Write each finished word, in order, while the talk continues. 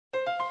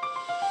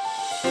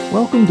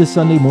Welcome to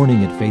Sunday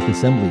Morning at Faith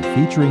Assembly,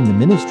 featuring the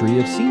ministry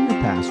of Senior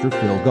Pastor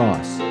Phil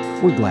Goss.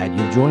 We're glad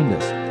you've joined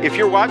us. If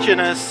you're watching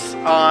us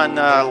on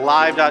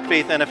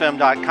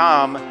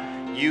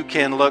live.faithnfm.com, you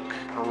can look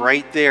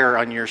right there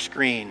on your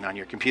screen, on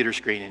your computer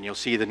screen, and you'll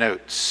see the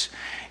notes.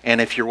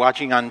 And if you're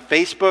watching on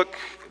Facebook,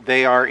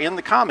 they are in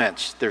the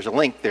comments. There's a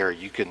link there.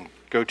 You can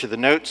go to the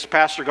notes.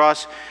 Pastor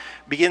Goss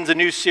begins a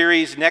new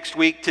series next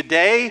week.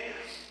 Today,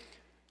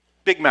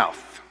 Big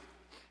Mouth.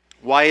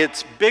 Why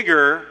it's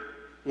better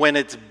when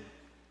it's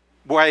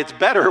bigger. It's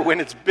better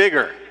when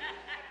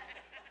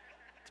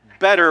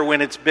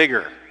it's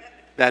bigger,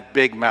 that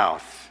big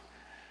mouth.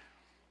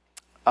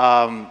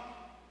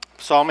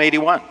 Psalm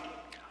 81.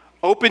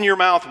 Open your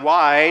mouth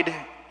wide,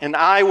 and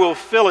I will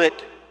fill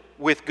it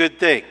with good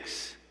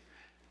things.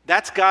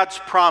 That's God's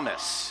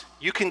promise.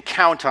 You can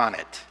count on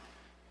it.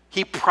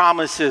 He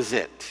promises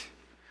it.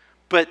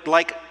 But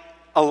like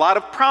a lot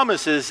of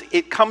promises,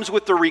 it comes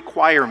with the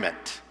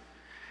requirement.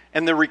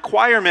 And the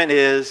requirement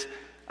is,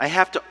 I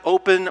have to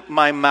open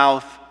my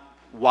mouth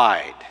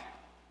wide.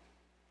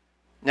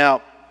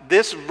 Now,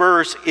 this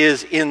verse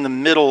is in the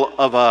middle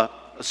of a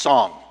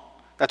song.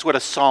 That's what a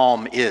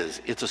psalm is.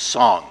 It's a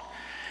song.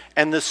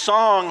 And the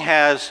song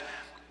has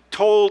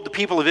told the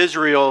people of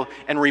Israel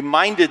and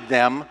reminded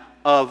them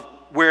of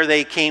where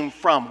they came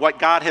from, what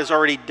God has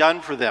already done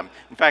for them.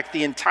 In fact,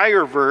 the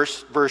entire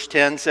verse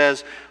 10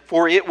 says,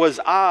 "For it was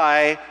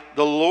I,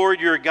 the Lord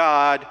your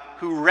God,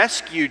 who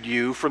rescued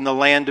you from the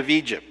land of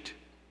Egypt."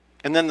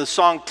 And then the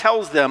song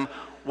tells them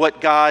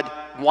what God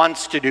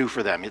wants to do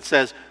for them. It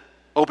says,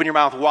 open your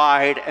mouth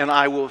wide and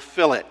I will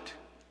fill it.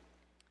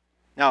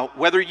 Now,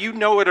 whether you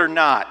know it or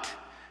not,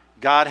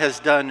 God has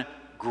done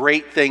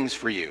great things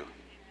for you.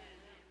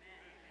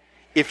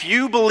 If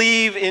you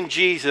believe in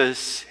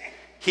Jesus,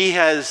 He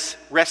has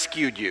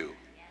rescued you.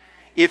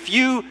 If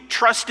you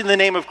trust in the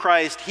name of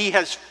Christ, He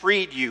has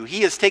freed you.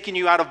 He has taken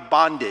you out of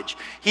bondage.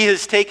 He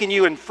has taken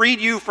you and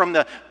freed you from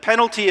the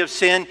penalty of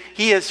sin.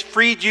 He has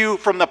freed you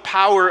from the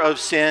power of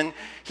sin.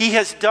 He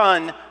has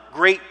done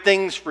great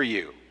things for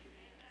you.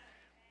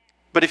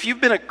 But if you've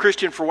been a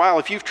Christian for a while,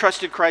 if you've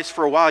trusted Christ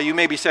for a while, you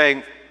may be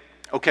saying,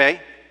 okay,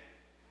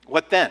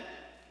 what then?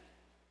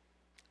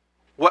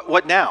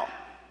 What now?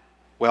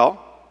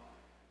 Well,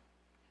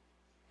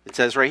 it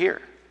says right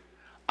here,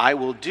 I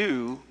will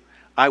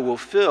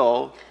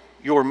fill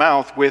your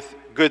mouth with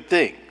good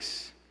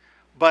things.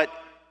 But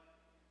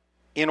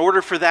in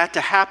order for that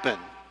to happen,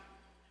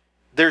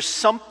 there's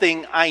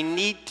something I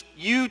need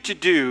you to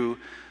do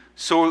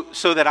so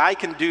that I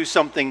can do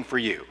something for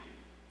you.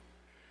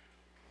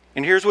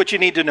 And here's what you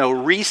need to know.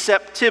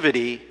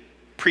 Receptivity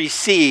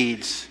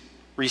precedes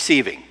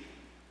receiving.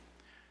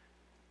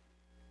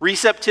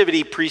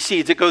 Receptivity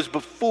precedes, it goes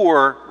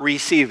before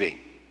receiving.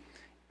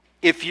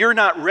 If you're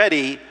not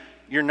ready,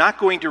 you're not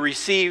going to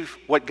receive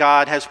what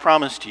God has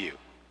promised to you.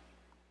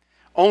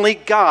 Only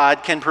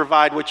God can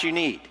provide what you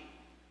need.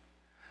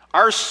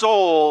 Our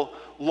soul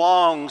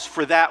longs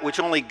for that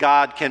which only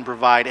God can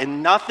provide,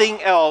 and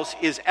nothing else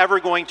is ever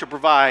going to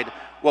provide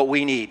what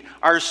we need.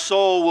 Our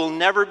soul will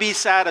never be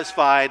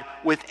satisfied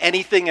with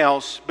anything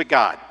else but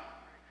God.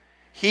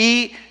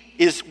 He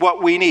is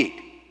what we need.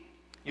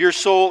 Your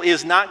soul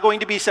is not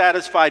going to be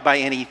satisfied by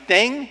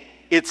anything.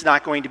 It's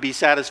not going to be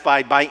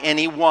satisfied by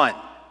anyone.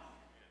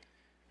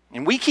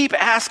 And we keep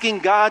asking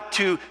God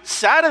to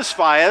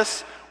satisfy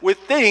us with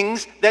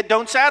things that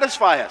don't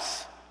satisfy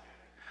us.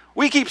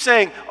 We keep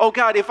saying, oh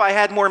God, if I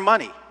had more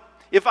money,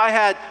 if I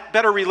had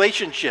better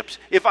relationships,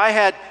 if I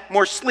had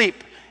more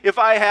sleep, if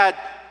I had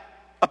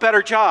a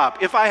better job,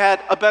 if I had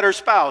a better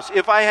spouse,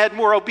 if I had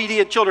more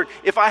obedient children,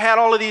 if I had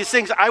all of these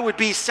things, I would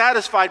be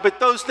satisfied. But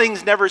those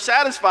things never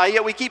satisfy,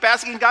 yet we keep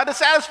asking God to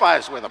satisfy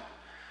us with them.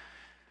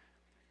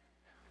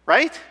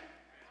 Right?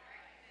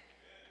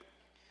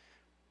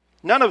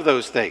 None of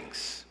those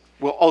things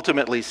will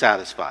ultimately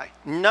satisfy.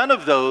 None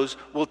of those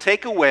will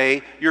take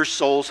away your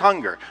soul's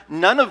hunger.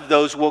 None of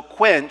those will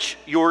quench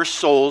your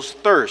soul's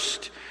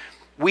thirst.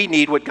 We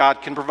need what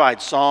God can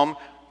provide. Psalm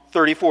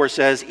 34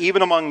 says,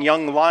 even among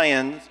young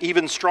lions,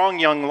 even strong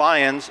young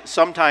lions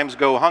sometimes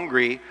go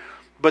hungry,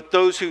 but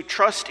those who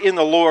trust in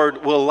the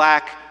Lord will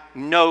lack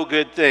no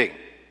good thing.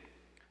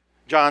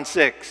 John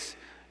 6,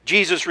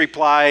 Jesus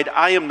replied,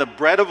 I am the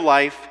bread of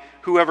life.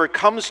 Whoever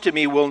comes to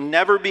me will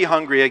never be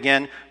hungry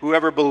again.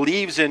 Whoever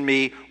believes in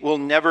me will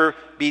never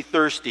be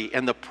thirsty.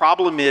 And the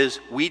problem is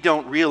we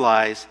don't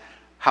realize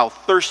how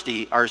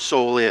thirsty our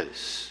soul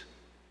is.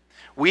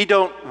 We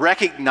don't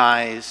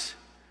recognize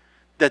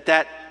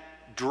that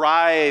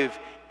drive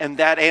and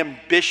that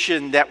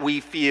ambition that we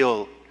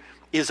feel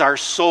is our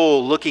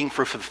soul looking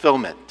for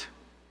fulfillment.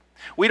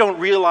 We don't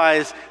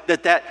realize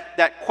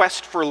that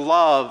quest for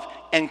love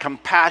and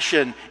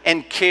compassion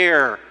and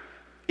care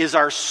is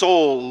our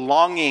soul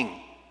longing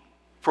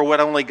for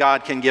what only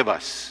God can give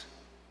us.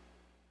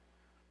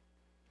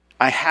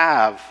 I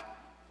have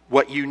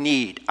what you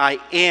need.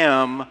 I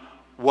am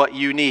what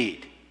you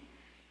need.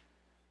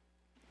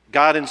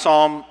 God in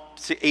Psalm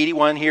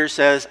 81 here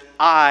says,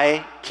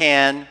 I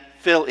can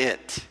fill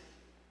it.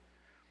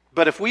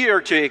 But if we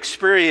are to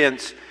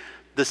experience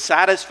the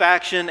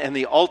satisfaction and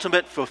the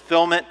ultimate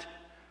fulfillment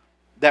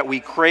that we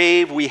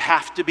crave, we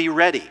have to be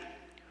ready.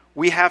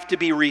 We have to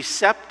be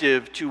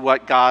receptive to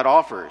what God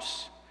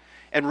offers.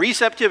 And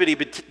receptivity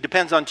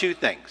depends on two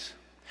things.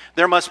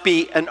 There must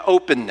be an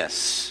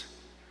openness.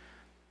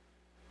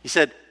 He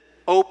said,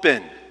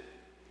 open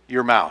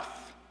your mouth.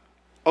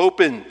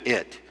 Open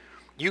it.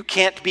 You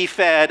can't be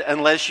fed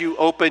unless you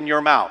open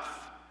your mouth.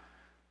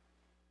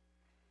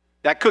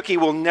 That cookie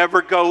will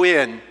never go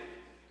in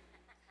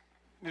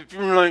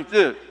like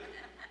this.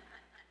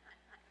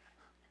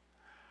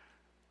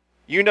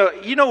 You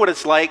know what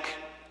it's like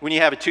when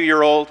you have a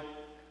 2-year-old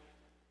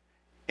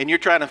and you're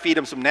trying to feed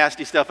him some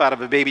nasty stuff out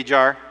of a baby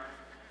jar?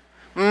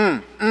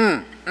 God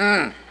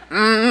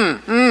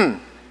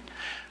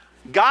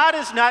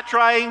is not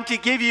trying to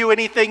give you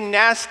anything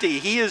nasty.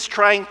 He is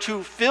trying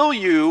to fill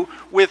you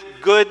with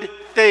good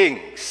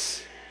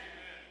things.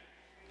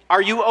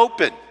 Are you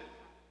open?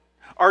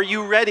 Are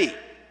you ready?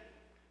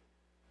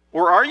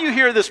 Or are you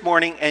here this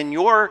morning and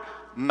your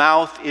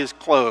mouth is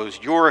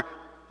closed? Your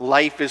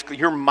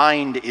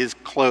mind is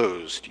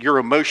closed. Your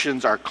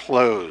emotions are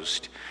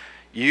closed.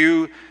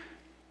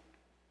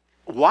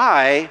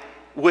 Why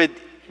would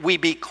we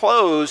be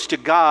closed to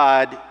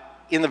God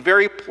in the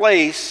very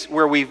place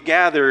where we've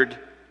gathered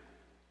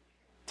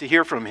to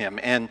hear from him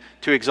and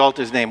to exalt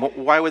his name?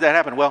 Why would that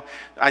happen? Well,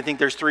 I think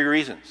there's 3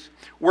 reasons.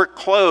 We're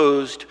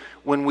closed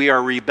when we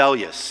are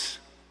rebellious.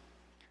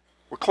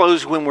 We're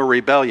closed when we're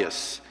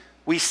rebellious.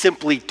 We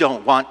simply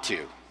don't want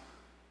to.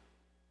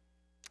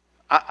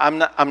 I'm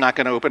not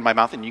going to open my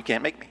mouth and you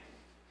can't make me.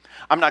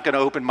 I'm not going to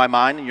open my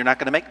mind and you're not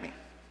going to make me.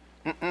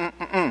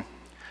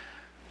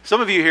 Some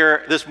of you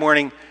here this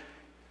morning,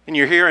 and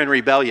you're here in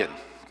rebellion.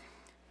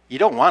 You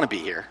don't want to be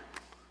here.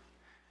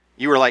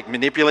 You were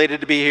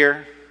manipulated to be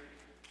here.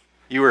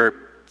 You were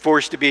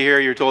forced to be here.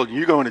 You're told,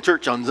 you're going to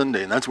church on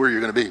Sunday and that's where you're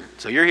going to be.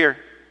 So you're here.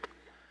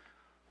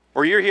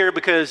 Or you're here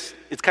because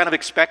it's kind of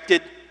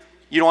expected.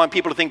 You don't want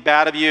people to think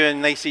bad of you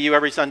and they see you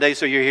every Sunday,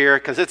 so you're here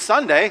because it's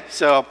Sunday,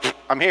 so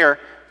I'm here.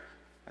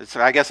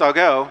 I guess I'll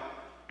go.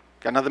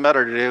 Got nothing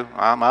better to do.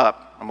 I'm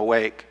up. I'm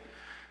awake.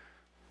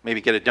 Maybe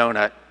get a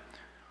donut.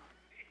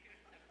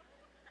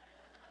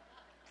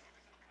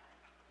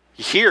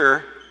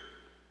 Here,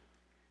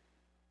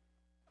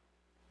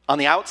 on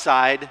the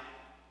outside,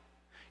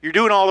 you're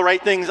doing all the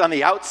right things on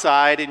the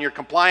outside and you're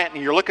compliant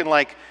and you're looking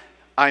like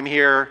I'm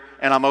here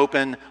and I'm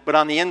open, but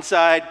on the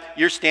inside,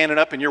 you're standing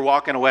up and you're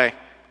walking away.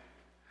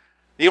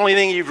 The only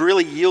thing you've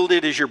really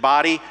yielded is your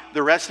body.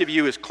 The rest of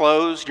you is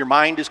closed. Your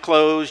mind is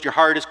closed. Your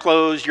heart is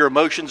closed. Your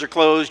emotions are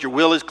closed. Your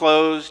will is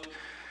closed.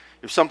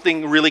 If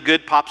something really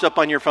good pops up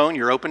on your phone,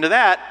 you're open to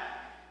that.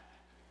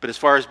 But as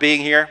far as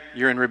being here,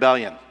 you're in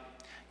rebellion.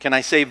 Can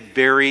I say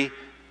very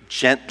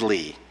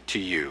gently to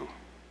you,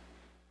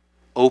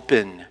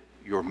 open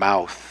your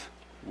mouth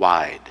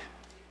wide,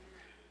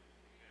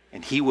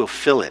 and he will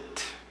fill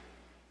it.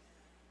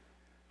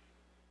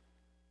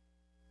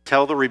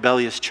 Tell the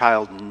rebellious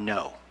child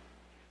no.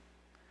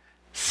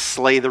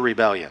 Slay the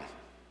rebellion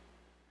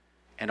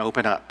and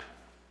open up.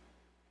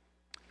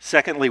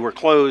 Secondly, we're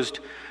closed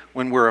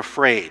when we're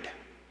afraid.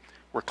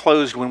 We're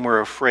closed when we're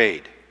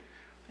afraid.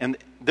 And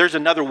there's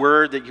another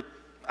word that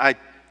I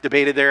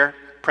debated there,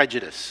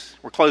 prejudice.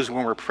 We're closed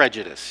when we're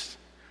prejudiced.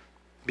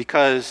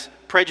 Because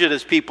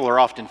prejudiced people are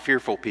often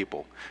fearful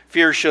people.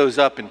 Fear shows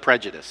up in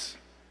prejudice.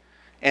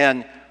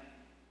 And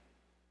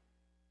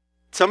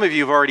some of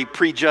you have already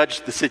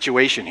prejudged the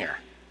situation here.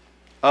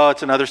 Oh,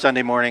 it's another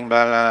Sunday morning,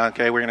 blah, blah, blah.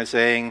 Okay, we're going to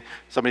sing,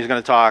 somebody's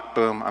going to talk,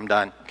 boom, I'm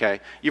done, okay?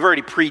 You've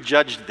already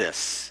prejudged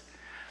this.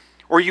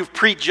 Or you've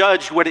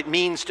prejudged what it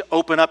means to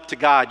open up to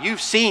God.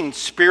 You've seen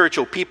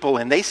spiritual people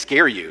and they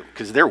scare you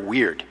because they're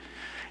weird.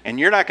 And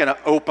you're not going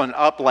to open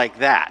up like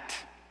that.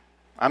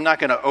 I'm not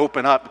going to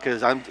open up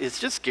because it's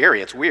just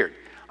scary, it's weird.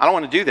 I don't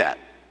want to do that.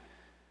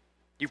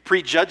 You've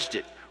prejudged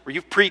it. Or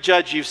you've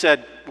prejudged, you've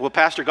said, well,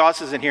 Pastor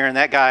Goss isn't here and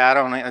that guy, I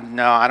don't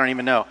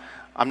even know.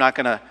 I'm not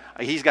going to.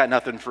 He's got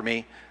nothing for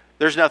me.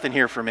 There's nothing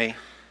here for me.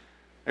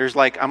 There's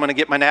I'm going to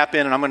get my nap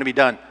in and I'm going to be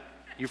done.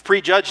 You've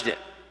prejudged it.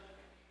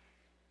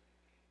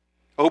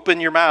 Open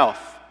your mouth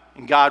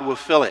and God will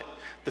fill it.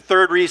 The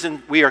third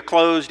reason we are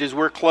closed is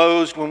we're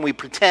closed when we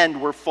pretend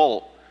we're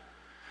full.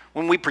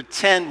 When we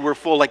pretend we're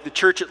full, like the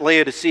church at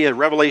Laodicea,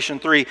 Revelation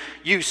 3,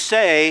 you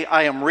say,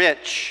 I am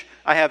rich.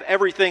 I have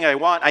everything I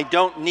want. I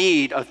don't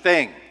need a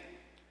thing.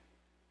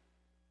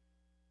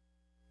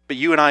 But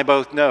you and I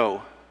both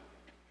know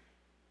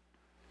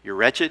you're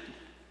wretched,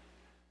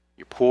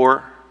 you're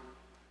poor,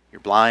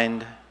 you're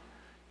blind,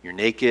 you're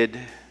naked.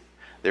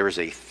 There is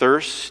a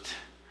thirst,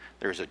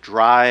 there is a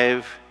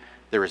drive,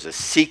 there is a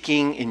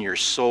seeking in your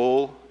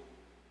soul.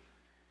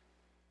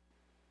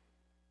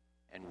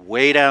 And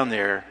way down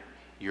there,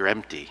 you're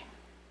empty.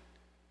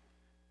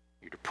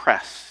 You're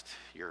depressed.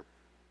 You're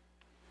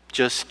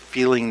just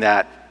feeling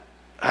that.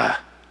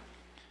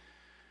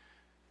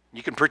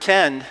 You can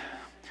pretend,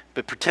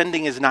 but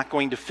pretending is not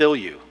going to fill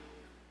you.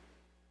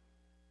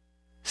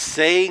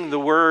 Saying the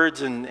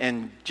words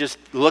and just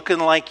looking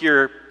like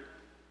you're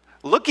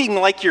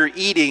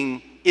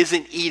eating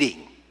isn't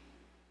eating.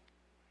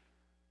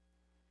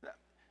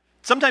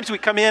 Sometimes we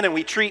come in and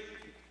we treat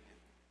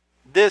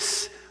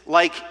this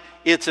like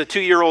it's a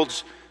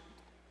 2-year-old's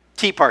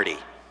tea party.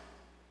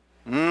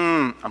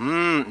 Num,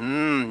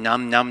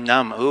 num,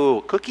 num.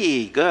 Ooh,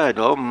 cookie, good.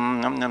 Oh,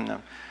 num, num,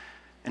 num.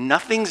 And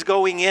nothing's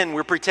going in.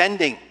 We're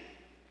pretending.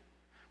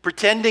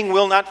 Pretending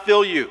will not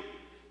fill you.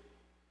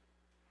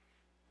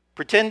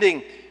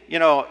 Pretending,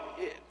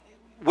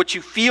 what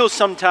you feel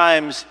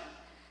sometimes,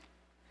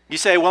 you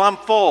say, well, I'm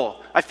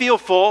full. I feel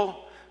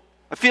full.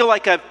 I feel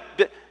like I've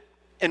been,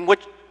 and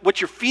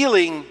what you're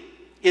feeling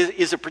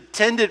is a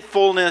pretended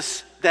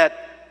fullness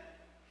that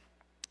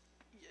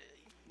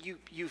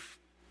you've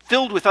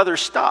filled with other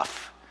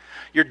stuff.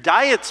 Your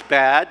diet's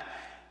bad,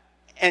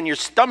 and your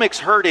stomach's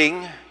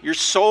hurting, your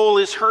soul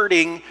is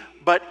hurting,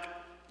 but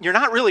you're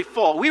not really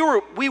full. We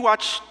were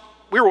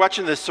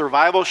watching this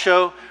survival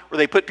show where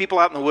they put people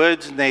out in the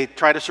woods and they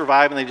try to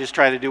survive and they just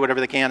try to do whatever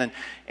they can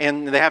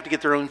and they have to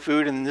get their own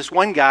food. And this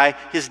one guy,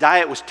 his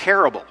diet was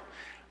terrible,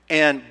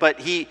 but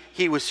he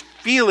was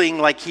feeling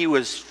like he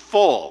was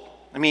full.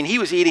 I mean, he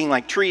was eating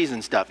like trees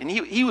and stuff, and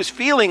he was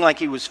feeling like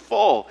he was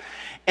full,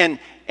 and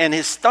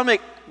his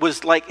stomach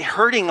was like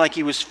hurting like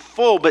he was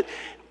full, but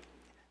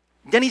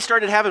then he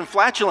started having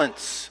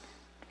flatulence,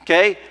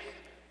 okay?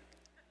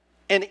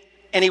 And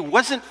he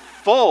wasn't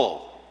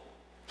full.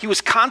 He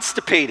was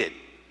constipated.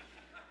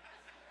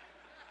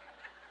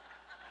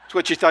 That's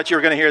what you thought you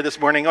were going to hear this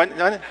morning.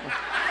 Yeah.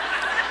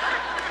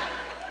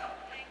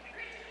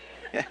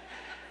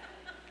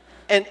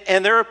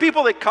 And there are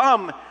people that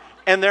come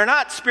and they're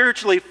not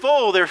spiritually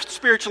full, they're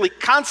spiritually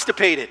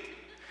constipated.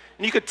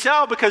 And you could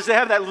tell because they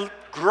have that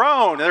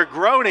groan. They're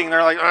groaning.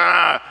 They're like,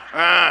 oh,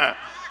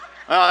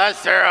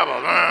 that's terrible.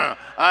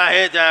 I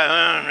hate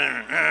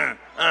that.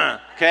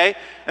 Okay?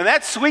 And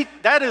that's sweet.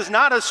 That is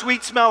not a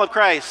sweet smell of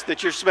Christ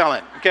that you're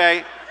smelling.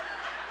 Okay?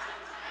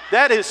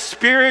 That is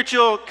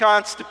spiritual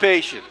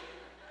constipation.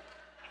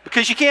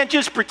 Because you can't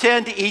just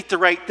pretend to eat the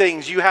right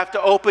things. You have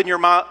to open your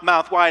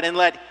mouth wide and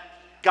let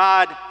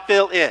God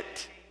fill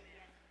it.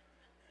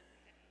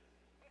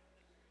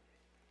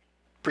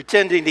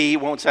 Pretending to eat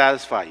won't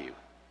satisfy you.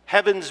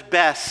 Heaven's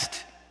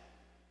best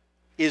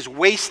is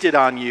wasted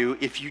on you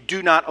if you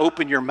do not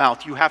open your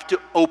mouth. You have to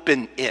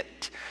open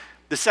it.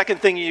 The second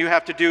thing you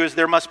have to do is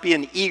there must be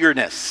an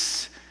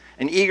eagerness.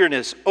 An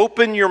eagerness.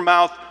 Open your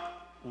mouth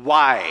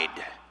wide.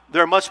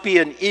 There must be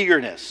an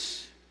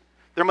eagerness.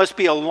 There must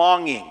be a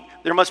longing.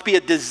 There must be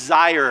a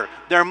desire.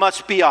 There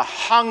must be a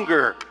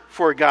hunger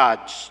for God.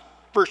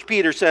 1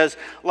 Peter says,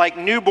 like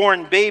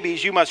newborn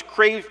babies, you must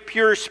crave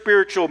pure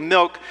spiritual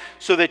milk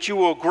so that you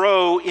will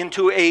grow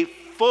into a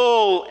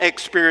full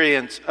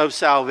experience of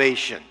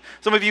salvation.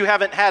 Some of you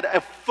haven't had a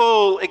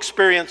full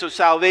experience of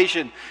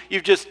salvation.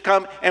 You've just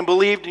come and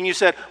believed and you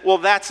said, well,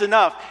 that's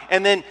enough.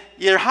 And then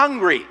you're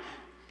hungry.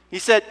 He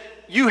said,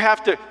 you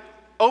have to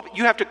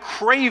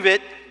crave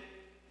it,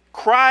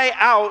 cry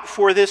out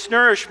for this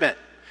nourishment.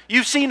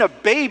 You've seen a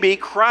baby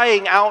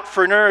crying out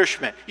for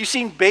nourishment. You've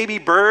seen baby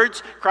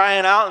birds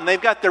crying out and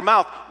they've got their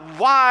mouth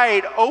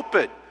wide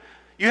open.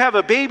 You have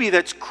a baby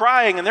that's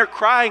crying and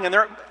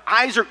their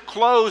eyes are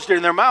closed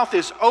and their mouth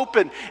is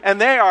open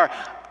and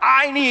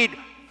I need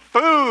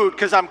food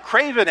because I'm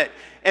craving it.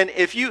 And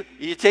if you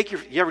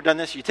ever done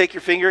this? You take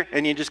your finger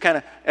and you just kind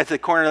of at the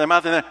corner of their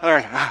mouth and then, all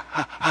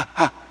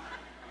right,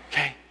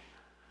 okay?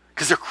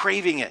 Because they're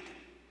craving it.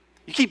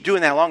 You keep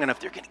doing that long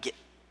enough, they're going to get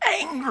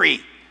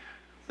angry.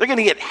 They're going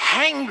to get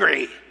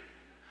hangry.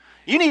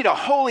 You need a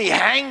holy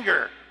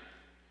hanger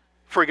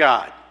for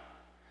God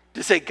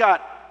to say,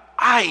 God,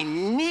 I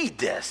need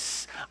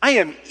this. I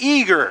am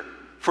eager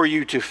for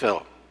you to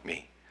fill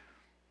me.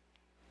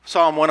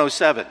 Psalm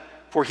 107,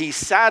 for he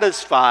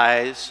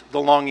satisfies the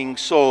longing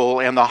soul,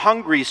 and the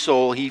hungry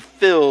soul he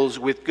fills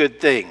with good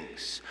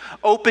things.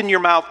 Open your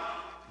mouth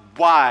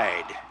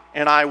wide,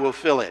 and I will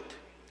fill it.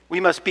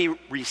 We must be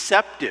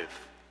receptive,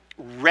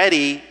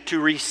 ready to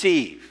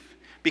receive.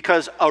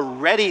 Because a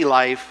ready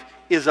life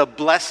is a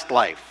blessed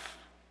life.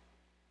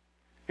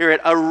 Hear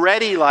it, a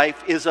ready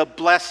life is a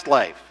blessed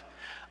life.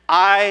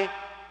 I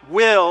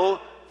will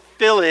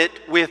fill it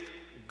with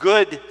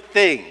good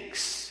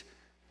things.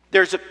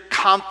 There's a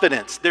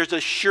confidence, there's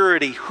a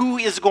surety. Who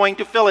is going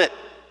to fill it?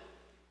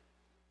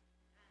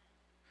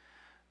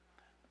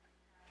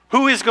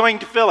 Who is going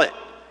to fill it?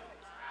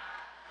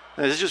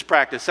 This is just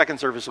practice. Second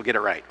service will get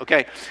it right,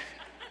 okay?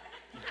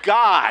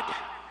 God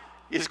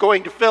is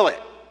going to fill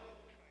it.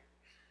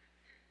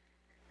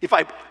 If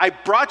I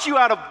brought you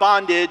out of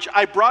bondage,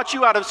 I brought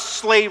you out of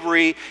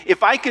slavery,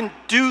 if I can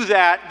do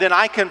that, then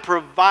I can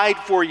provide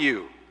for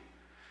you.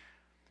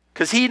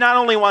 Because he not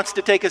only wants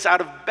to take us out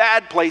of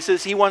bad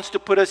places, he wants to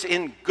put us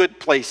in good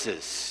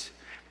places,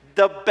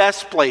 the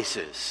best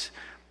places.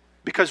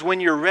 Because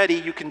when you're ready,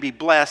 you can be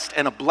blessed,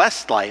 and a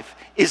blessed life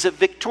is a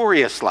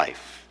victorious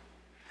life.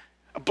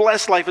 A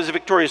blessed life is a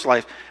victorious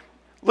life.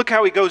 Look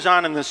how he goes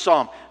on in this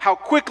psalm. How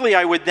quickly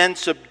I would then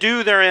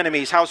subdue their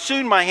enemies. How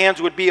soon my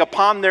hands would be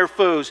upon their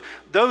foes.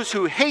 Those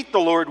who hate the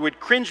Lord would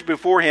cringe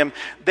before him.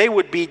 They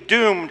would be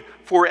doomed,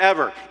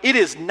 forever. It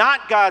is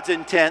not God's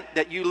intent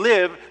that you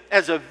live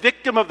as a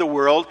victim of the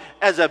world,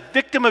 as a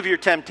victim of your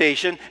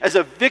temptation, as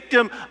a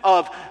victim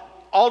of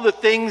all the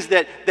things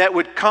that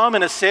would come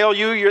and assail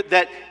you,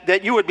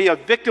 that you would be a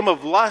victim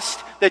of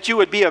lust, that you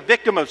would be a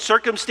victim of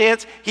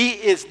circumstance.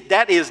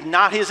 That is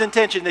not his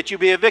intention, that you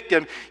be a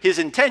victim. His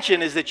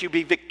intention is that you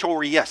be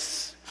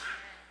victorious.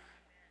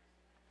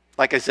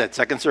 Like I said,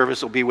 second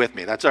service will be with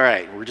me. That's all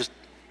right.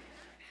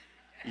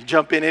 You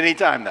jump in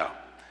anytime, though.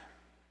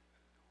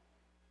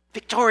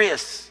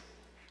 Victorious.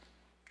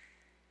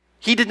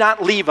 He did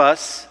not leave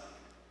us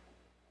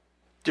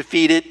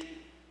defeated,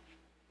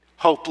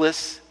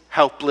 hopeless,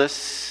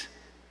 helpless.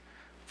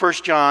 1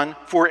 John,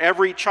 for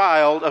every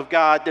child of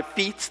God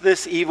defeats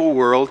this evil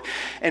world,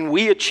 and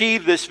we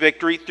achieve this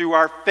victory through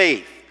our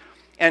faith.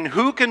 And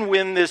who can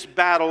win this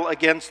battle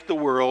against the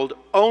world?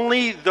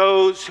 Only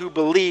those who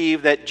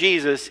believe that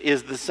Jesus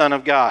is the Son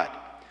of God.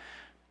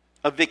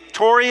 A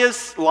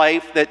victorious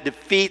life that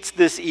defeats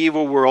this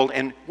evil world.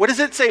 And what does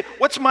it say?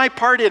 What's my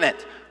part in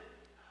it?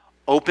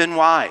 Open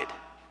wide.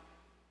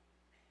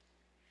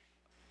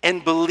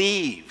 And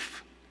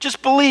believe.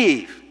 Just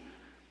believe.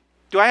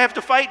 Do I have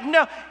to fight?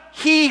 No.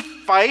 He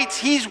fights.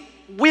 He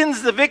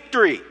wins the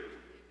victory.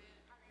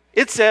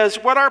 It says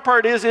what our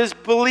part is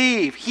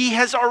believe. He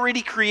has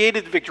already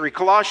created the victory.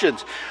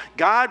 Colossians,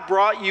 God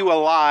brought you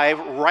alive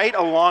right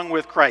along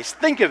with Christ.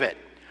 Think of it.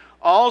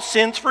 All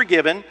sins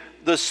forgiven,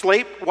 the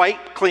slate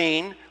wiped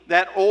clean,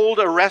 that old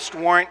arrest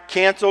warrant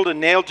canceled and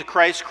nailed to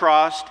Christ's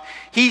cross.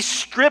 He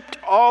stripped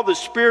all the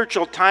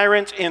spiritual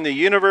tyrants in the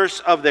universe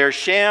of their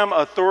sham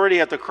authority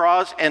at the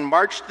cross and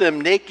marched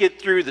them naked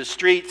through the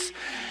streets.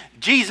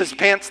 Jesus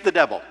pants the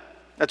devil.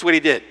 That's what he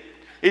did.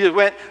 He just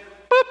went,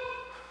 boop.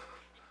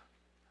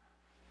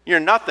 You're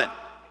nothing.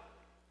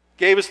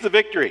 Gave us the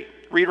victory.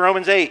 Read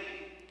Romans 8.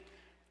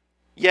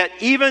 Yet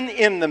even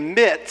in the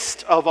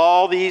midst of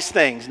all these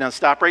things, now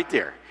stop right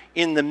there.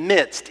 In the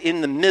midst,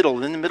 in the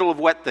middle of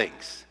what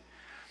things?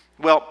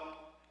 Well,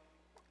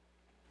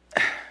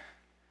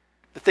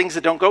 the things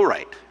that don't go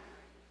right.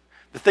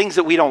 The things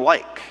that we don't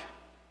like.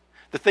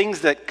 The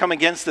things that come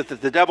against it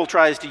that the devil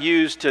tries to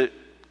use to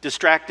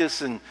distract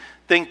us and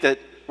think that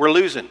we're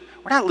losing.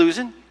 We're not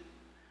losing.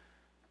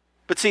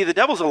 But see, the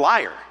devil's a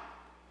liar.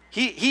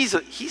 He's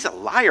a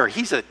liar.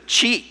 He's a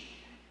cheat.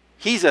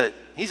 He's a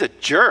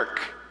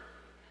jerk.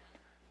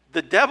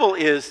 The devil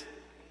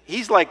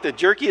he's like the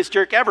jerkiest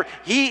jerk ever.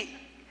 He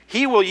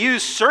will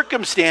use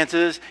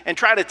circumstances and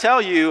try to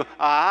tell you,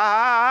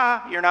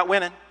 you're not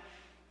winning.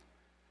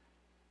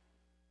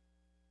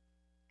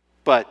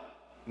 But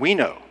we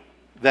know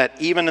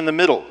that even in the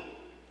middle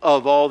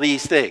of all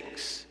these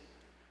things,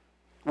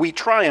 we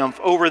triumph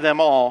over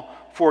them all,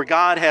 for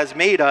God has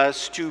made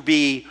us to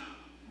be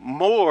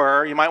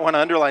more, you might want to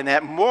underline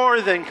that,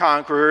 more than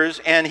conquerors,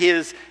 and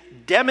his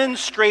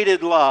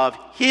demonstrated love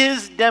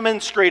is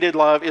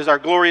our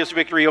glorious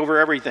victory over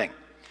everything.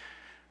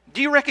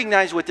 Do you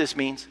recognize what this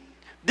means?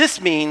 This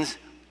means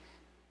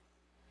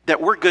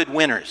that we're good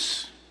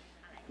winners.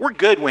 We're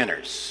good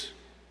winners.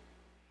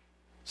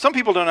 Some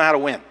people don't know how to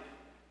win.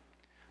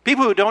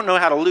 People who don't know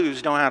how to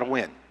lose don't know how to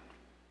win.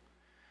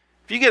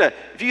 If you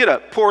get a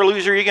poor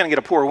loser, you're going to get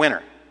a poor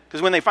winner.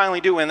 Because when they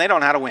finally do win, they don't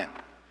know how to win.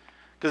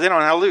 Because they don't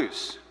know how to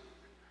lose.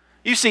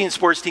 You've seen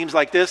sports teams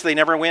like this. They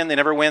never win,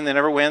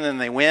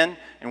 and they win.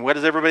 And what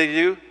does everybody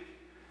do?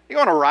 They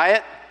go on a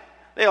riot.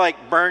 They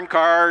burn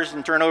cars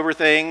and turn over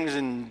things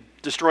and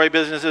destroy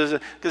businesses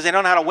because they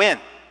don't know how to win.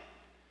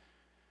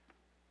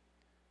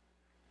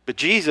 But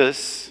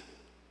Jesus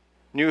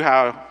knew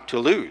how to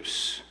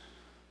lose.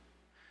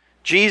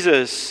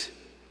 Jesus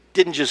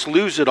didn't just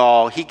lose it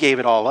all, he gave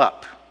it all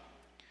up.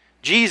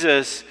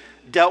 Jesus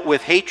dealt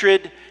with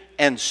hatred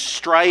and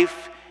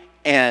strife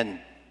and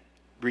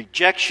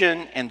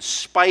rejection and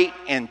spite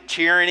and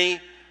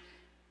tyranny.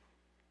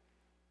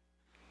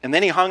 And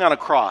then he hung on a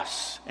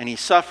cross and he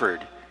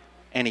suffered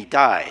and he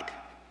died.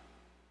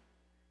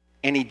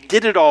 And he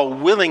did it all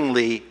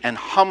willingly and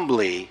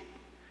humbly.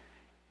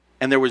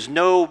 And there was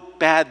no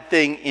bad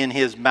thing in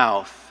his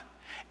mouth.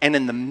 And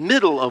in the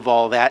middle of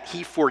all that,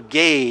 he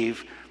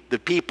forgave the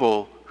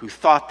people who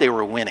thought they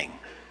were winning.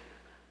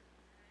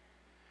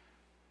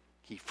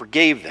 He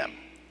forgave them.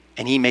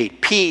 And he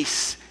made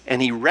peace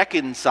and he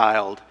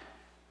reconciled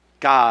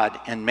God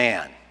and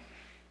man.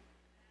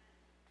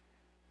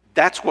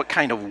 That's what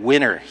kind of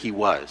winner he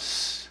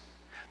was.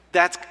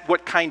 That's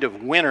what kind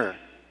of winner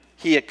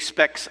he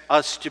expects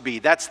us to be.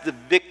 That's the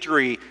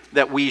victory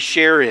that we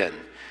share in.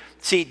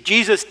 See,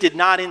 Jesus did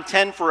not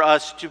intend for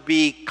us to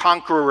be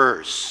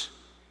conquerors.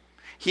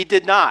 He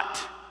did not.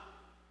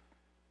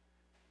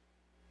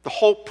 The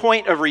whole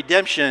point of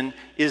redemption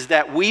is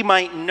that we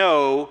might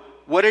know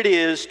what it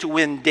is to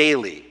win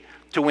daily.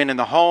 To win in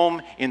the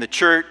home, in the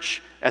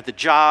church, at the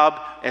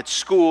job, at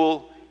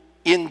school,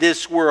 in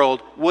this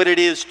world, what it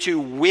is to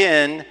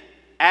win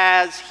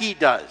as he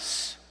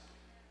does.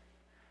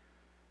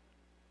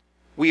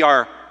 We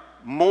are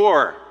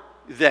more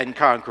than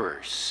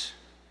conquerors.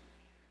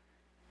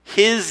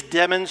 His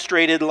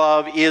demonstrated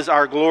love is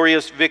our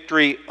glorious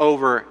victory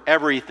over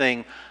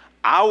everything.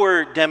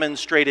 Our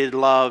demonstrated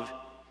love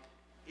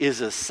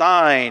is a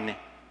sign,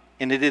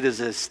 and it is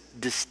a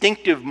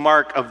distinctive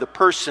mark of the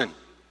person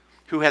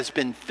who has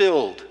been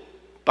filled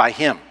by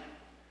him.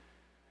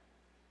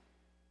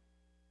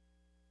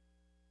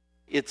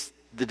 It's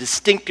the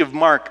distinctive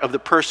mark of the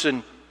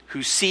person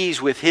who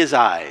sees with his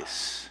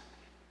eyes,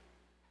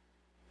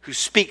 who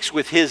speaks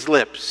with his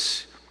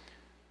lips,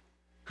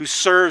 who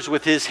serves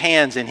with his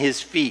hands and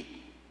his feet,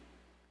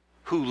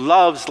 who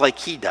loves like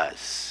he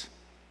does.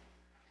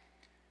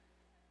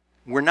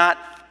 We're not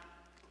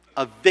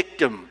a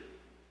victim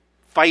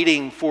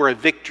fighting for a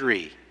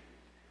victory.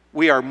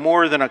 We are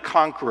more than a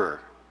conqueror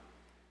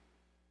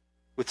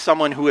with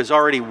someone who has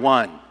already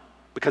won,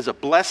 because a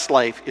blessed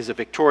life is a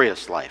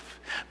victorious life.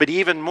 But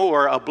even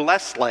more, a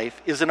blessed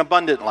life is an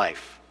abundant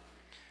life.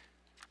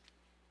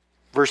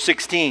 Verse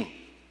 16,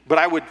 but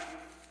I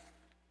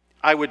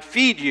would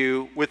feed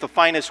you with the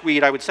finest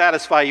wheat. I would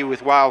satisfy you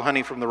with wild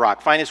honey from the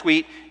rock. Finest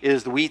wheat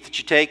is the wheat that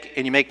you take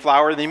and you make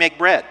flour and then you make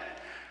bread.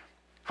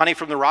 Honey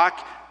from the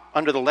rock,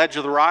 under the ledge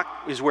of the rock,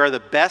 is where the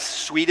best,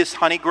 sweetest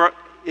honey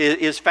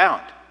is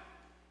found.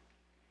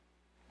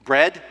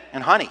 Bread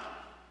and honey.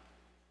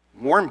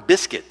 Warm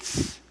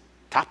biscuits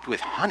topped with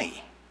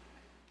honey.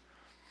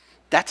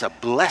 That's a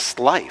blessed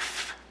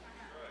life.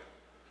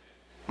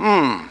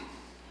 Can't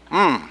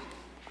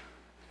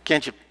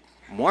you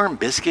warm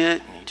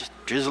biscuit and you just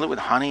drizzle it with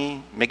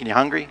honey, making you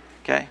hungry?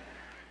 Okay.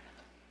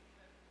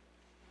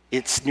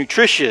 It's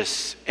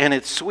nutritious and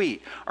it's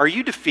sweet. Are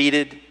you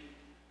defeated?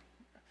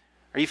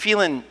 Are you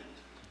feeling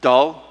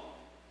dull?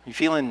 Are you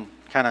feeling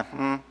kind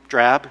of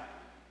drab?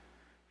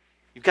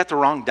 You've got the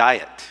wrong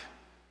diet.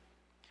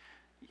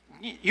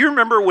 You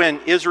remember when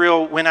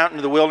Israel went out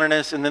into the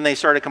wilderness and then they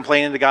started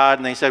complaining to God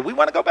and they said, "We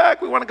want to go back.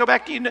 We want to go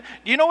back." Do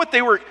you know what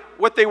they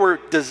were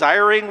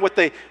desiring? What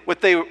they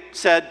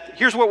said?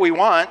 Here's what we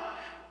want.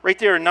 Right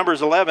there in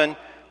Numbers 11,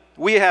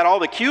 we had all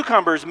the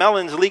cucumbers,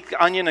 melons, leek,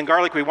 onion, and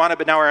garlic we wanted,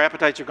 but now our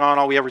appetites are gone.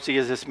 All we ever see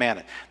is this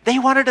manna. They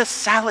wanted a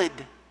salad.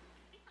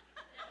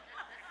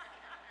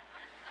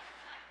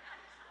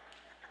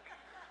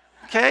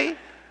 Okay?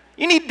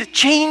 You need to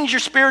change your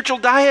spiritual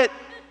diet.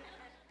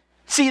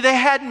 See, they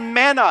had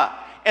manna,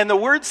 and the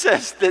word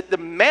says that the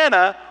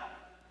manna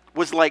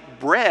was like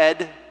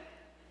bread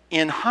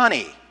in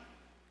honey.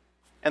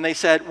 And they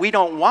said, "We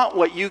don't want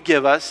what you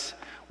give us.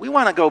 We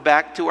want to go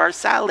back to our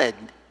salad."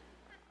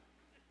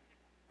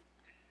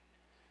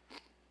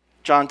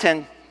 John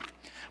 10,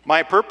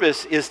 my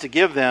purpose is to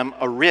give them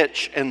a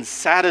rich and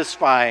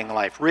satisfying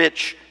life.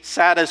 Rich,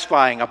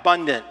 satisfying,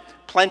 abundant,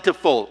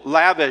 plentiful,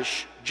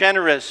 lavish,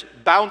 generous,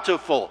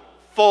 bountiful,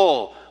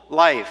 full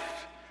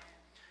life.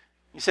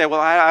 You say, "Well,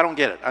 I don't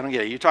get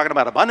it. You're talking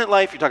about abundant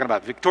life, you're talking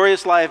about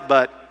victorious life,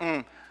 but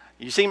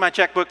you seen my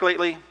checkbook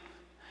lately?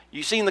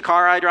 You seen the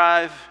car I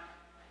drive?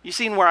 You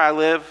seen where I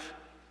live?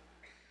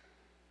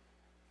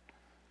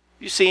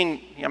 You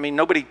seen,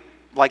 nobody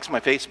likes my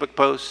Facebook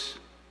posts."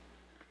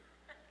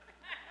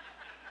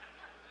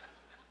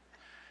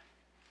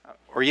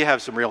 Or you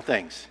have some real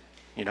things.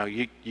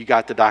 You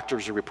got the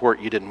doctor's report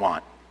you didn't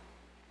want.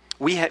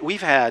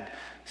 We've had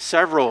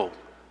several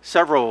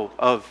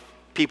of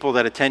people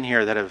that attend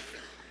here that have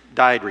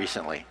died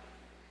recently.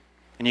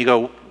 And you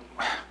go,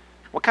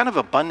 what kind of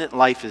abundant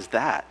life is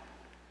that?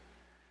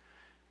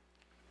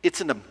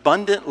 It's an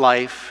abundant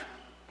life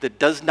that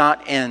does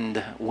not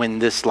end when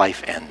this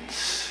life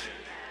ends.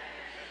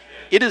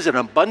 It is an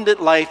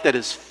abundant life that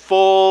is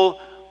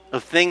full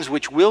of things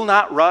which will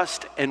not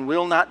rust and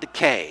will not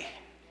decay.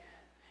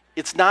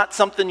 It's not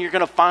something you're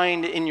going to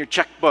find in your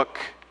checkbook,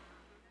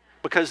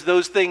 because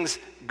those things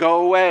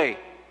go away.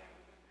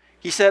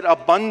 He said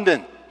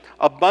abundant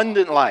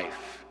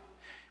life.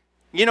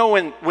 You know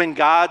when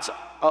God's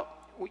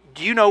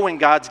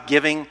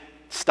giving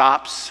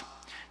stops?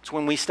 It's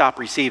when we stop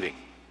receiving.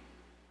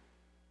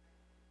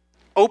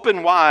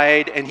 Open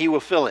wide and he will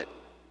fill it.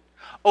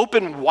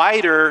 Open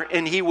wider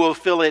and he will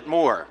fill it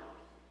more.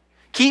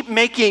 Keep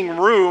making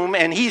room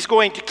and he's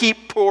going to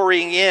keep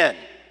pouring in.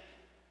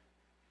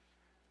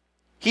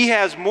 He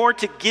has more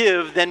to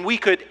give than we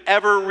could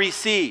ever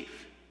receive.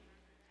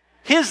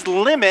 His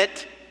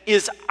limit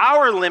is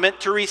our limit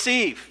to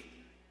receive.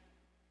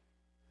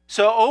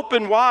 So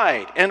open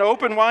wide and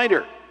open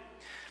wider.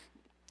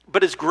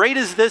 But as great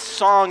as this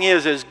song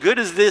is, as good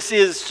as this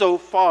is so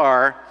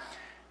far,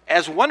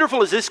 as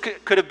wonderful as this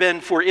could have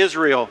been for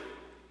Israel,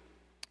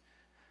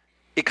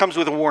 it comes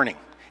with a warning.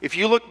 If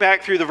you look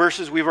back through the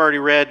verses we've already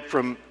read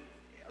from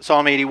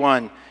Psalm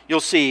 81,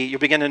 you'll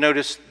begin to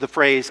notice the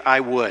phrase, I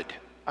would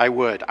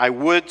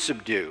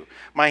subdue.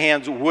 My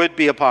hands would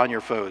be upon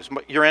your foes.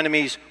 Your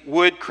enemies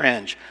would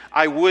cringe.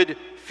 I would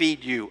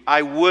feed you.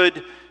 I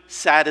would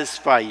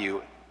satisfy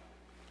you.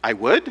 I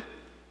would?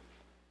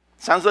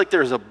 Sounds like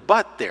there's a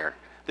but there.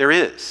 There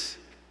is.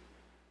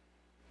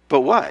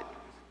 But what?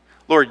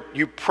 Lord,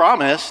 you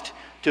promised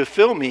to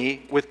fill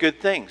me with good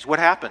things. What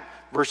happened?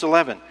 Verse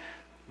 11.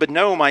 But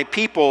no, my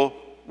people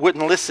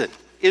wouldn't listen.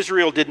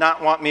 Israel did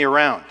not want me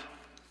around.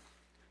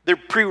 Their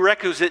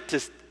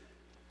prerequisite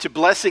to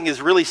blessing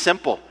is really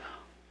simple.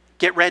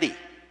 Get ready.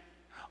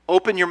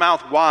 Open your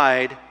mouth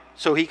wide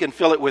so he can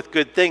fill it with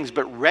good things,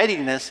 but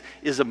readiness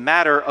is a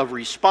matter of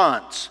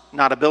response,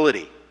 not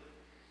ability.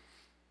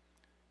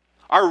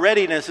 Our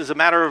readiness is a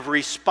matter of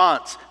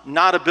response,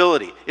 not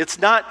ability. It's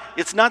not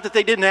that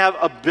they didn't have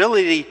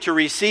ability to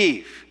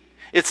receive.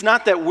 It's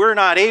not that we're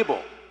not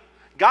able.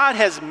 God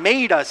has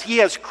made us. He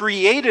has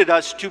created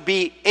us to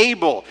be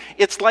able.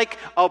 It's like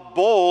a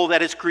bowl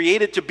that is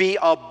created to be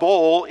a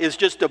bowl is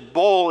just a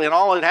bowl, and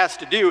all it has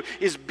to do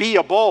is be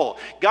a bowl.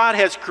 God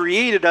has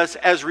created us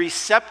as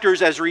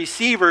receptors, as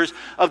receivers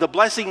of the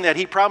blessing that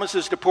he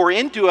promises to pour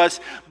into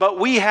us, but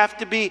we have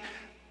to be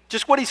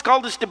just what he's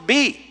called us to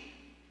be.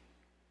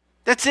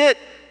 That's it.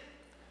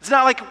 It's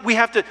not like we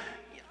have to,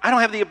 I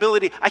don't have the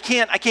ability, I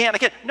can't.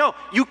 No,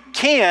 you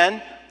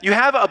can. You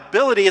have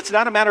ability. It's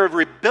not a matter of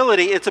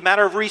ability. It's a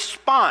matter of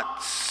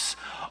response.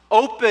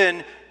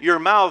 Open your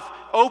mouth,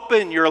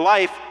 open your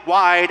life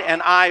wide, and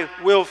I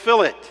will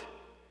fill it.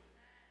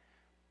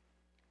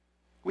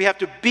 We have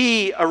to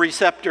be a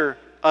receptor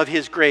of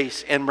his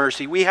grace and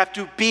mercy. We have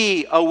to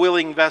be a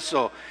willing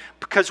vessel.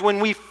 Because when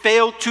we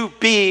fail to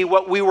be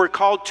what we were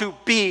called to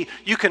be,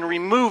 you can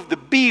remove the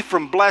be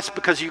from blessed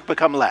because you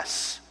become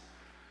less.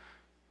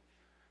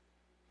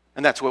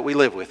 And that's what we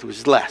live with,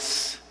 was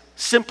less.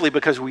 Simply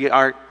because we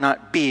are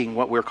not being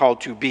what we're called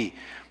to be.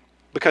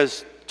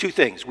 Because two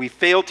things. We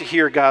fail to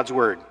hear God's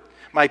word.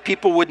 My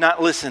people would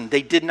not listen.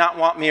 They did not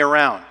want me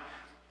around.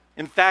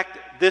 In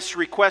fact, this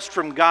request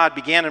from God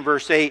began in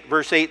verse 8.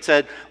 Verse 8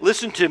 said,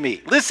 listen to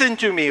me,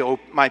 O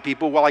my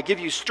people, while I give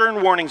you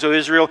stern warnings, O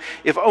Israel,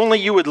 if only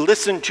you would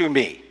listen to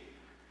me.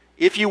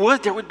 If you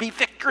would, there would be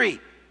victory.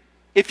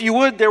 If you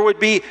would, there would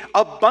be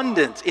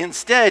abundance.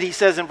 Instead, he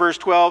says in verse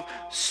 12,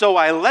 so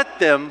I let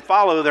them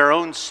follow their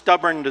own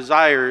stubborn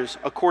desires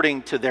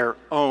according to their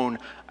own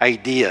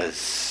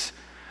ideas.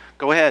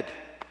 Go ahead.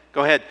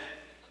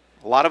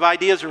 A lot of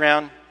ideas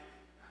around,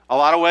 a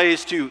lot of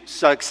ways to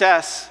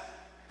success.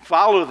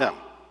 Follow them.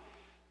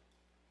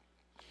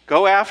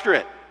 Go after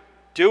it.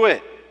 Do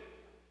it.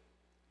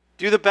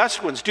 Do the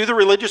best ones. Do the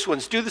religious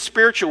ones. Do the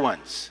spiritual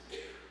ones.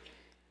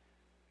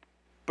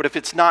 But if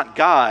it's not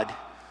God,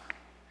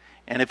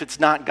 and if it's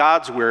not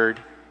God's word,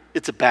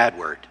 it's a bad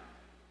word.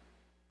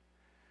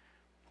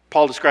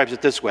 Paul describes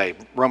it this way,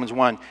 Romans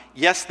 1.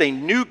 Yes, they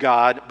knew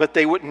God, but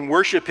they wouldn't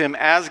worship him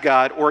as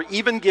God or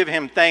even give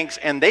him thanks,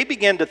 and they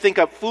began to think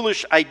up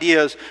foolish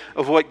ideas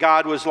of what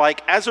God was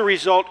like. As a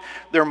result,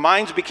 their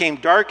minds became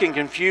dark and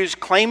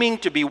confused. Claiming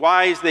to be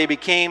wise, they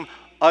became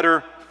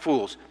utter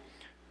fools.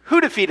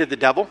 Who defeated the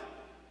devil?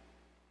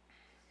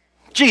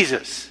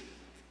 Jesus.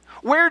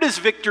 Where does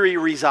victory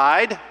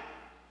reside?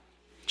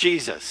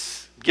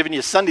 Jesus. I'm giving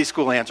you Sunday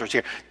school answers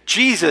here.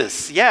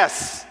 Jesus,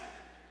 yes.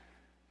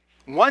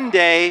 One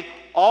day,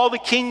 all the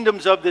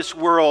kingdoms of this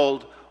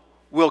world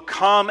will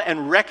come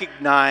and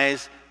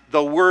recognize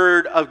the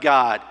Word of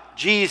God,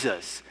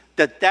 Jesus,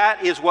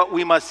 that is what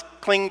we must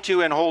cling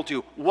to and hold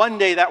to. One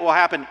day that will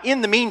happen.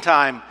 In the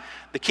meantime,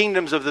 the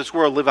kingdoms of this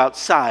world live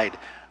outside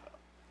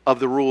of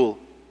the rule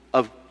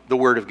of the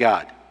Word of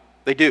God.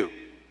 They do.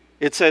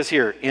 It says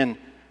here in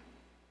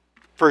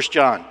 1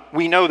 John,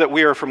 we know that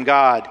we are from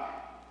God,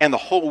 and the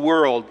whole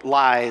world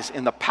lies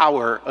in the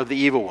power of the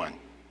evil one.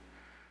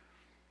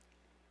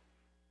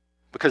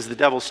 Because the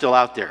devil's still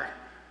out there.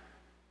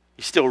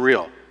 He's still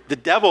real. The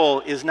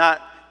devil is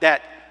not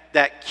that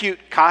cute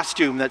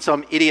costume that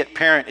some idiot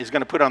parent is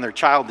going to put on their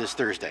child this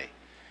Thursday.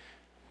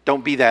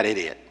 Don't be that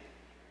idiot.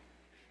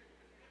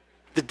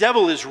 The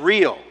devil is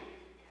real.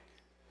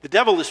 The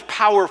devil is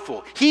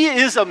powerful. He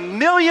is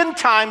 1,000,000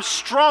 times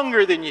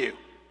stronger than you.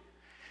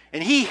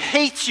 And he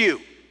hates you.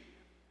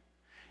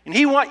 And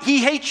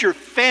he hates your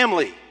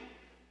family.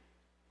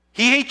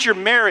 He hates your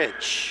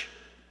marriage.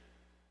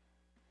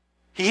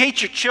 He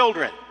hates your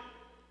children.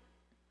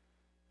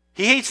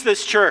 He hates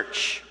this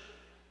church.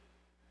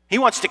 He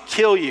wants to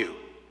kill you.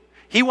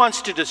 He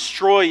wants to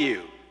destroy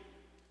you.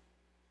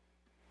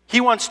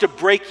 He wants to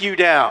break you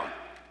down.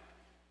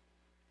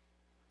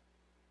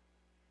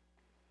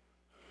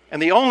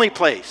 And the only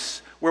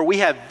place where we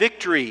have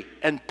victory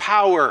and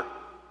power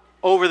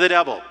over the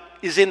devil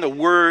is in the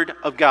Word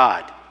of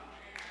God.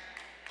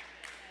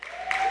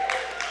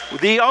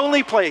 The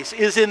only place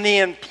is in the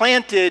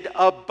implanted,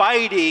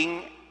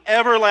 abiding,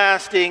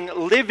 everlasting,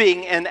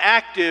 living, and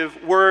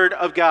active Word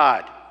of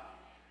God.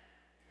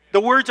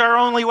 The Word's our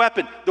only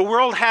weapon. The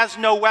world has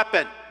no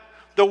weapon.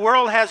 The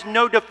world has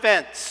no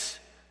defense.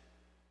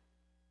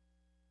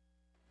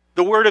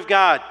 The Word of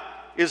God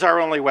is our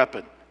only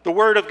weapon. The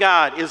Word of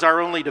God is our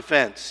only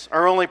defense,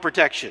 our only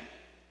protection.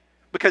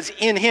 Because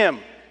in Him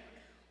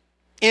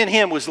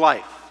was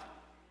life.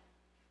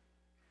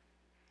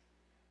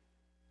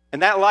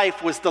 And that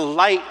life was the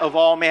light of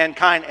all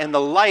mankind. And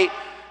the light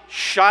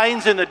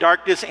shines in the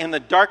darkness, and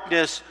the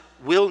darkness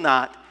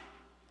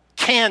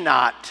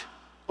cannot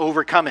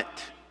overcome it.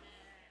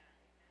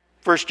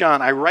 1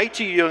 John, I write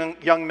to you,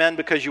 young men,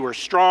 because you are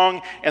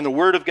strong, and the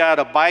Word of God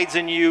abides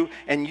in you,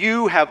 and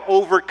you have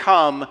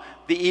overcome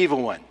the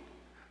evil one.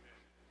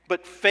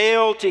 But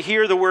fail to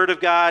hear the Word of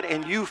God,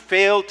 and you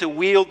fail to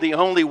wield the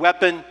only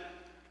weapon,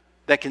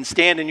 that can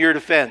stand in your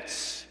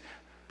defense,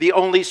 the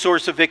only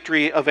source of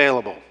victory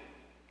available.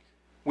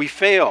 We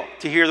fail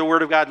to hear the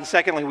word of God, and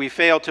secondly, we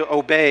fail to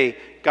obey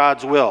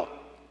God's will.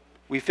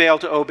 We fail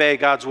to obey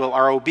God's will.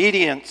 Our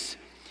obedience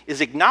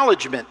is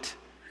acknowledgement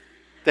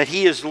that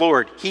He is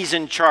Lord. He's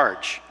in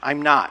charge.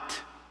 I'm not.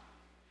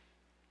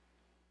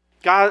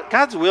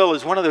 God's will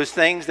is one of those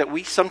things that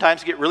we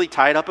sometimes get really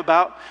tied up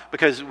about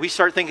because we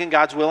start thinking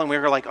God's will and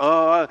we're like,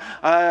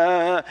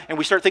 and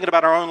we start thinking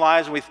about our own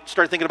lives and we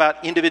start thinking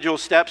about individual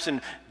steps and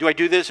do I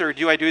do this or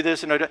do I do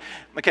this?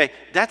 Okay,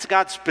 that's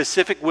God's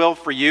specific will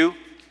for you,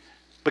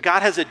 but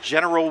God has a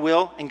general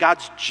will, and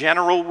God's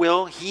general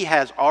will He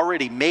has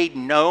already made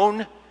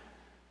known.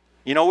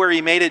 You know where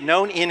He made it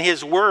known? In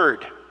His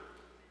Word.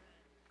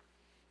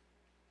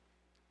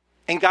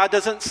 And God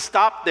doesn't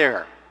stop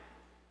there.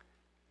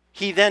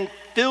 He then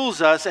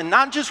fills us, and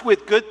not just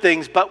with good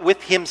things, but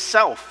with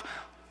Himself.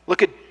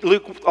 Look at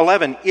Luke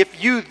 11.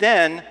 If you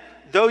then,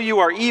 though you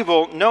are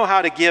evil, know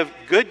how to give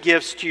good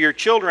gifts to your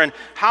children,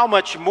 how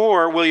much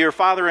more will your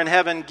Father in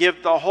heaven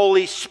give the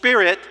Holy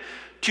Spirit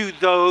to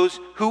those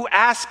who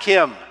ask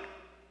Him?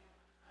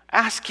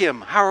 Ask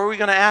Him. How are we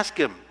going to ask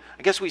Him?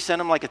 I guess we send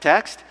Him like a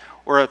text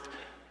or a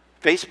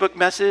Facebook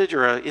message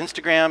or an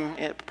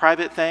Instagram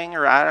private thing,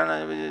 or I don't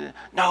know.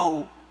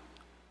 No.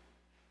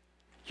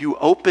 You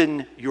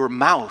open your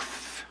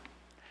mouth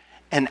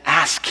and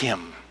ask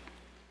Him,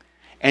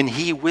 and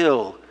He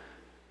will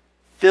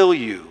fill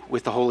you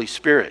with the Holy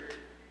Spirit.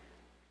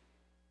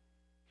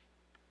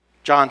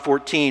 John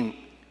 14,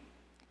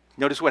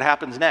 notice what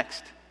happens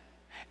next.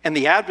 And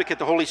the Advocate,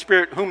 the Holy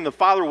Spirit, whom the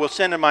Father will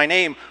send in my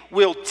name,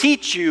 will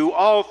teach you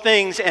all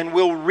things and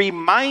will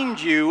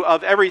remind you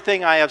of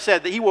everything I have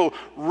said. That He will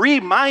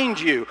remind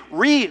you,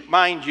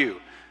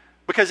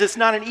 because it's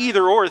not an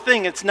either or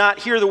thing. It's not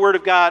hear the word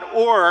of God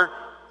or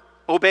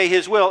obey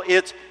His will.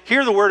 It's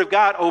hear the word of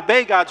God,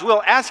 obey God's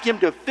will, ask Him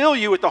to fill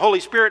you with the Holy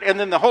Spirit, and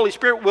then the Holy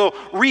Spirit will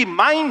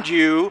remind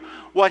you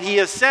what He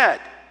has said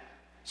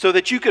so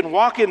that you can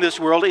walk in this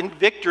world in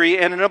victory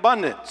and in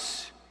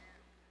abundance.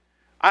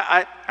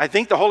 I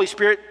think the Holy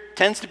Spirit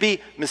tends to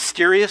be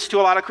mysterious to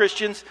a lot of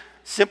Christians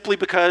simply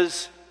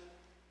because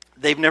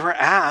they've never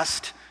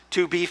asked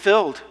to be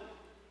filled.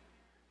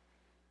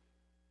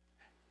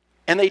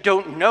 And they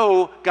don't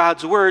know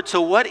God's word, so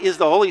what is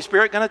the Holy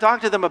Spirit going to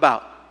talk to them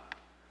about?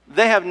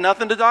 They have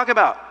nothing to talk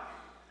about.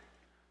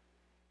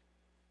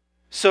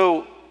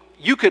 So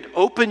you could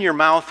open your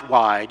mouth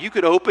wide, you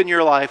could open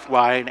your life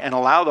wide and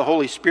allow the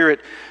Holy Spirit,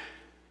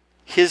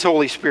 His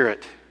Holy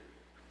Spirit,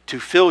 to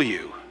fill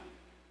you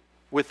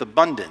with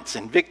abundance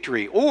and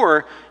victory,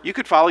 or you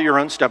could follow your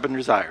own stubborn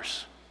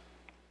desires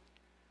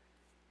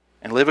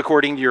and live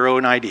according to your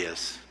own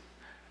ideas.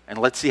 And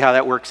let's see how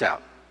that works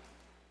out.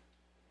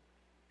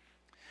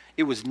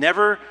 It was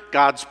never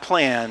God's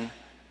plan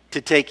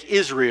to take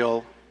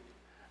Israel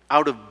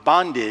out of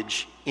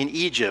bondage in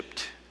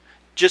Egypt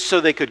just so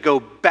they could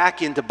go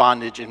back into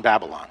bondage in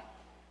Babylon.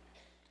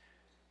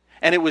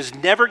 And it was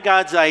never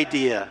God's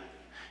idea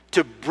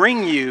to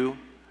bring you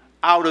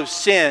out of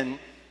sin,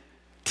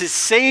 to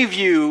save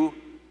you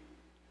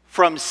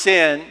from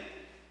sin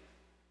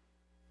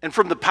and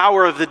from the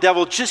power of the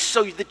devil, just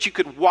so that you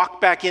could walk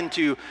back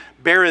into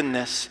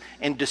barrenness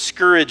and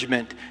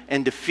discouragement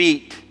and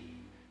defeat.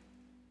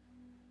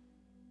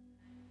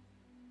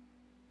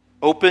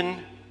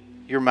 Open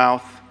your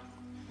mouth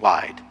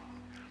wide,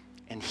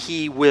 and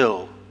He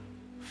will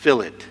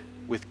fill it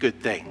with good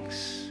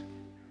things.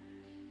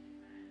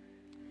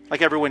 I'd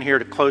like everyone here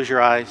to close your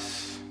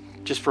eyes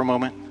just for a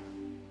moment.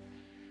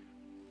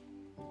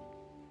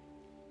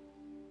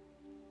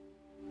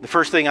 The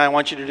first thing I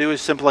want you to do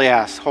is simply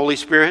ask, Holy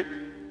Spirit,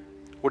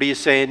 what are you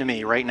saying to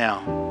me right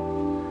now?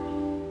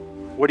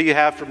 What do you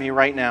have for me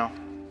right now?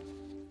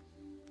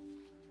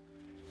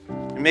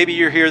 And maybe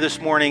you're here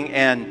this morning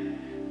and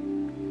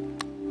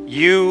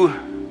you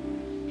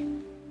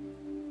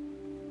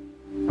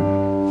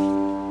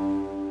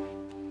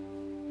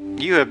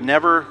have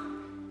never,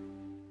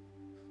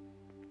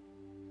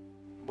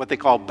 what they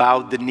call,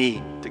 bowed the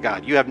knee to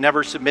God. You have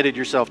never submitted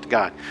yourself to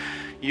God.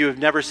 You have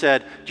never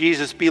said,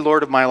 Jesus, be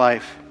Lord of my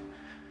life.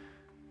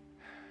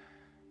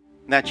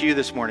 And that's you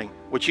this morning.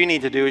 What you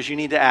need to do is you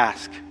need to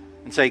ask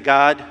and say,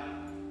 God,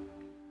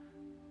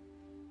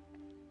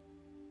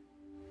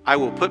 I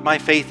will put my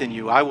faith in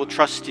you. I will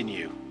trust in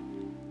you.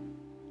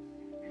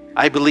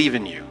 I believe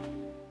in you.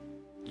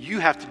 You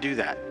have to do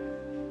that.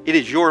 It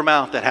is your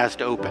mouth that has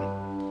to open.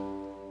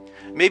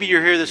 Maybe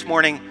you're here this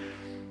morning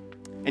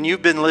and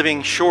you've been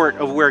living short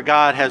of where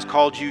God has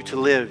called you to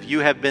live.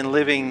 You have been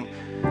living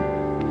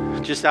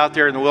just out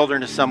there in the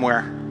wilderness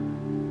somewhere.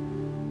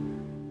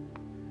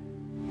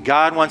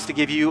 God wants to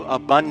give you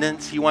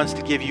abundance. He wants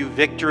to give you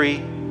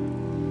victory.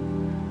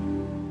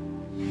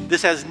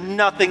 This has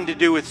nothing to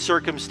do with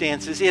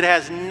circumstances. It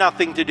has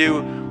nothing to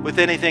do with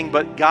anything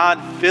but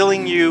God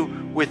filling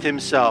you with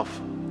Himself.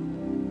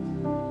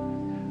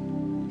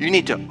 You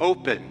need to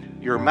open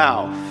your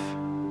mouth.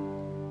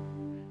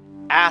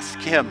 Ask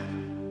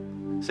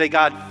Him. Say,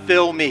 God,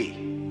 fill me.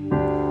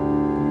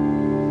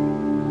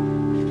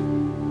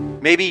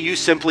 Maybe you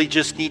simply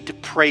just need to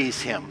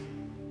praise him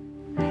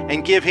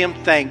and give him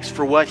thanks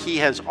for what he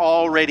has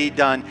already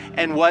done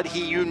and what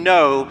he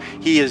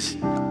is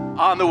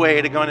on the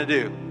way to going to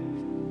do.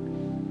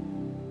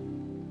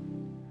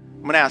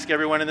 I'm going to ask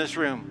everyone in this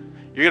room,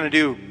 you're going to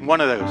do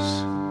one of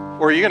those.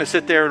 Or you're going to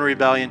sit there in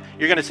rebellion.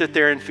 You're going to sit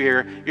there in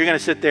fear. You're going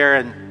to sit there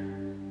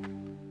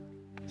and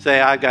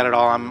say, I've got it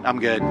all. I'm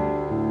good.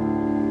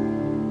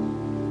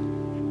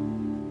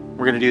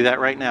 We're going to do that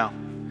right now.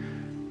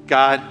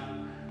 God,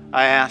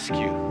 I ask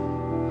you,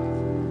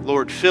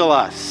 Lord,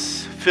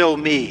 fill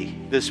me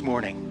this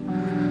morning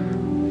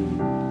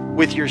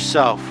with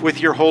yourself, with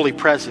your holy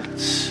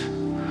presence.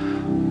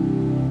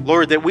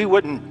 Lord, that we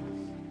wouldn't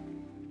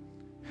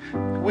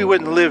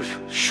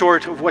live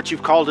short of what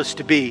you've called us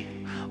to be.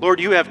 Lord,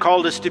 you have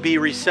called us to be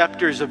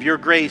receptors of your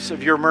grace,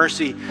 of your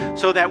mercy,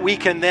 so that we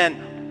can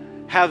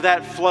then have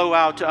that flow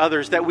out to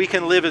others, that we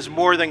can live as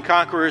more than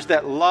conquerors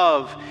that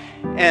love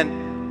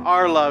and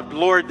are loved.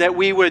 Lord, that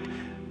we would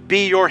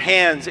be your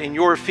hands and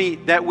your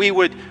feet, that we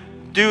would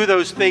do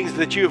those things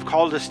that you have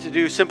called us to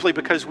do simply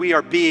because we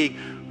are being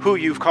who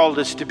you've called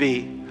us to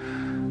be.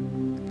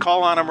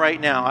 Call on him right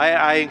now.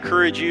 I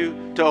encourage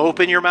you to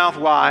open your mouth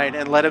wide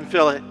and let him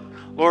fill it.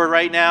 Lord,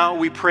 right now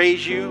we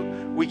praise you.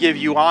 We give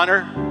you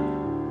honor.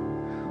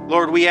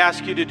 Lord, we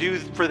ask you to do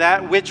for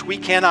that which we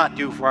cannot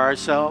do for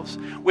ourselves,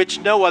 which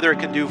no other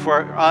can do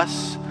for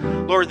us.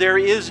 Lord, there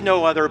is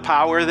no other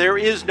power. There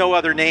is no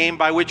other name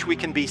by which we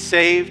can be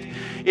saved.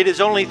 It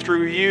is only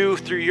through you,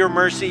 through your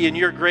mercy and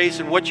your grace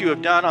and what you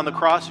have done on the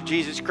cross of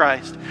Jesus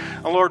Christ.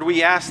 And Lord,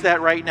 we ask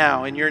that right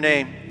now in your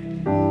name.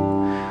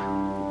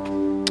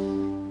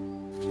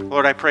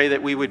 Lord, I pray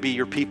that we would be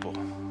your people,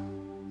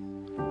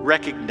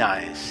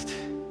 recognized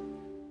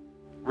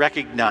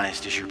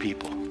as your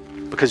people,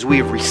 because we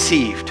have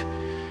received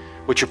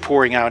what you're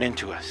pouring out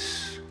into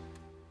us.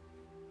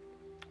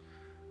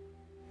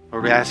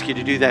 Lord, we ask you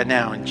to do that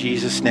now in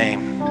Jesus'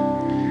 name.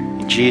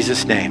 In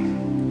Jesus'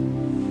 name.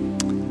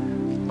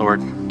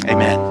 Lord,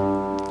 amen.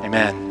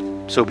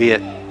 Amen. So be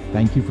it.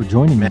 Thank you for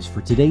joining us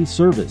for today's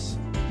service.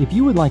 If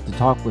you would like to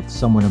talk with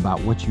someone about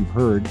what you've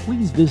heard,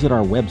 please visit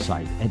our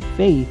website at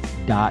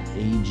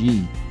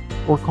faith.ag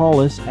or call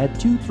us at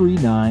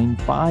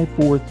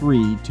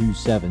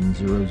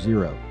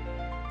 239-543-2700.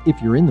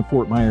 If you're in the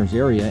Fort Myers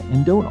area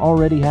and don't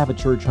already have a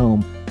church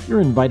home,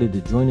 you're invited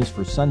to join us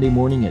for Sunday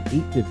morning at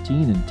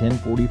 8:15 and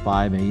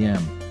 10:45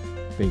 a.m.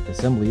 Faith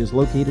Assembly is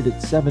located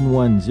at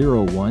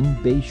 7101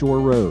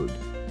 Bayshore Road.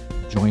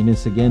 Join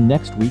us again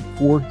next week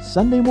for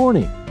Sunday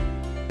Morning.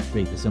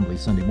 Faith Assembly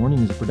Sunday Morning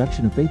is a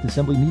production of Faith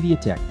Assembly Media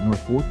Tech,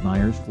 North Fort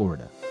Myers,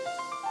 Florida.